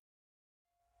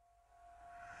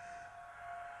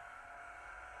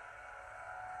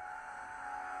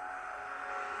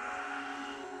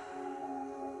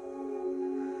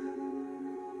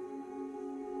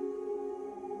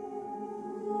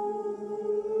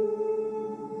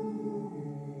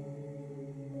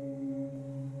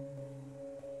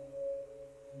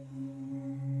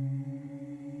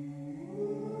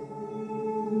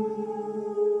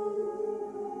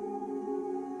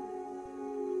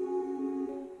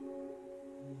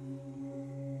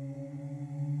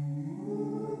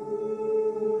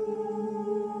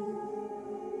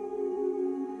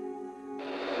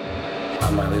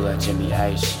on my little Jimmy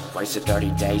H. Wasted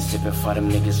 30 days sipping for them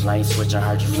niggas lane switch. I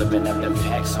heard you flipping up them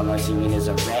packs. All I see me is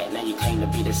a rat. Now you claim to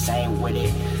be the same with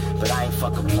it, but I ain't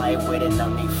fucking play with it.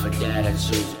 No need for that. I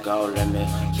choose to go limit.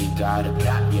 You gotta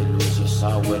block, you lose your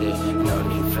soul with it. No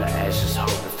need for ashes, hold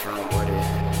the throne with it.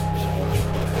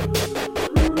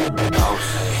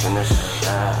 Ghost in the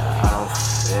shell, I don't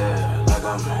feel like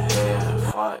I'm here.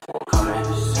 Fuck common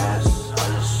sense, I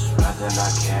just rather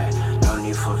not care. No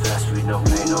need for vest, we no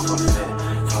pain, no fit.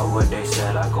 Fuck what they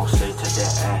said, I gon' say to the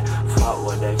end. Fuck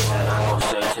what they said, I gon'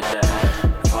 say to the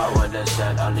end. Fuck what they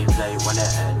said, only play when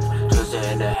it end. Twist it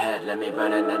in the head, let me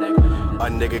burn it in the neck. A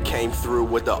nigga came through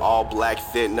with the all black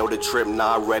fit, know the trip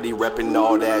not ready, reppin'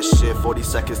 all that shit. 40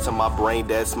 seconds to my brain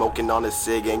dead, smoking on a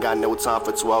cig, ain't got no time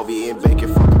for 12, eating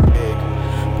bacon from a pig.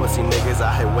 Pussy niggas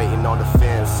out here waiting on the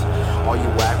fence. All you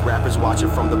whack rappers watching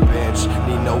from the bench.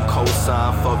 Need no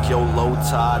cosign, fuck your low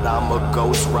tide. I'm a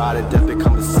ghost rider, death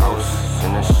become the sauce.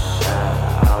 In the shell,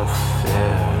 I don't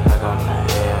feel like I'm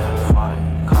here. Fuck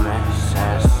common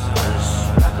sense, I just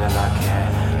rather not care.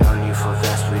 No need for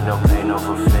vest, we no pain, no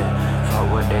fit. Fuck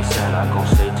what they said, I gon'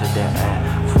 say to the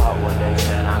end. Fuck what they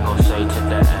said, I gon' say to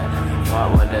the end.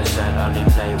 Fuck what they said, only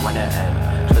play when it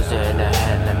end. Twist it in the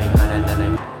head, let me burn it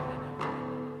in the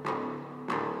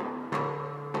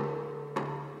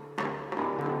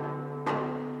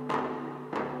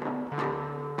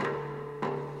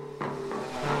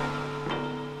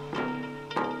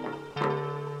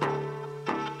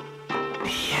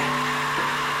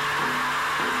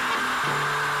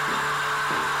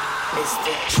It's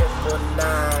the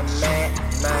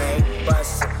 999, man,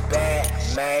 bust a bag,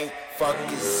 man. Fuck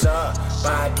is up,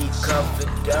 body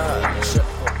covered up.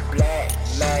 Triple black,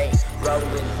 man,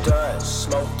 rolling dirt,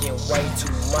 smoking way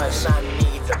too much. I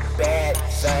need a bad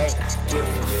thing. Give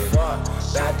a fuck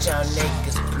about y'all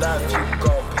niggas bluff. You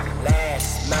gon' be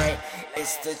last, man.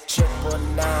 It's the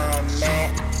 999, man.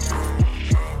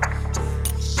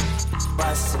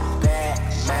 Bust a bag,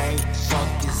 man.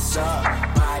 Fuck is up,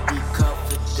 body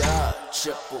covered up.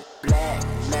 Triple black,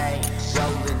 man,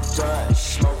 rolling dirt,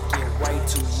 smoking way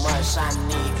too much. I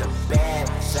need a bad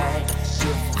thing.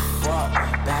 Give a fuck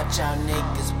about y'all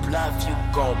niggas bluff. You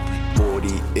gon' be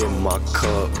 40 in my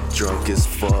cup, drunk as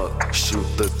fuck. Shoot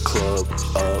the club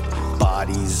up,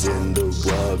 bodies in the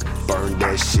rug. Burn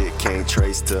that shit, can't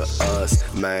trace to us,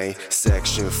 man.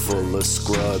 Section full of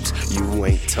scrubs, you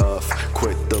ain't tough.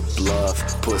 Quit the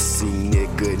bluff, pussy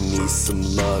nigga needs some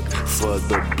luck. For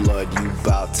the blood you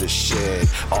bout to shed.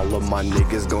 All of my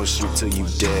niggas gon' shoot till you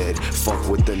dead. Fuck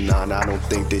with the 9, I don't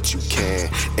think that you can.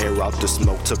 Air out the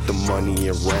smoke, took the money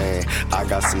and ran. I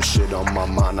got some shit on my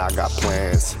mind, I got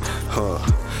plans.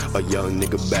 A young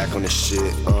nigga back on the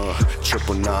shit,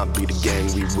 999 be the gang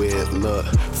we with. Look,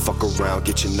 fuck around,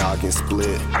 get your noggin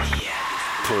split.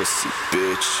 Pussy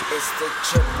bitch. It's the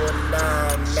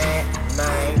 999,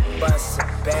 man, bust a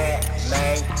bag,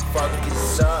 man. Fuck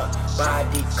is up,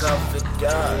 body covered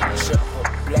up. Triple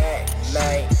black,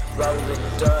 man, rolling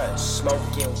dirt,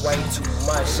 smoking way too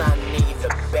much. I need a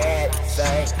bad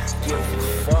thing. Give a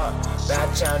fuck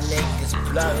about y'all niggas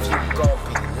bluff. You gon'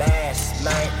 be last,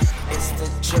 man. It's the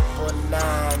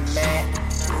 999, man.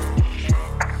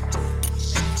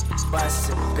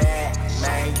 Bust a bag,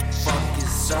 man. Fuck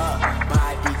is up,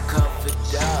 body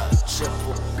covered up.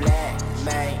 Triple black,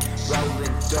 man,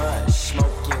 rolling dirt,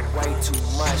 smoking way too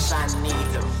much. I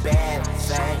need a bad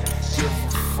thing. Give a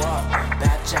fuck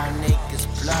about y'all niggas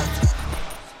bluff.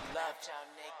 Bluff y'all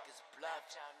niggas, bluff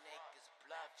y'all niggas.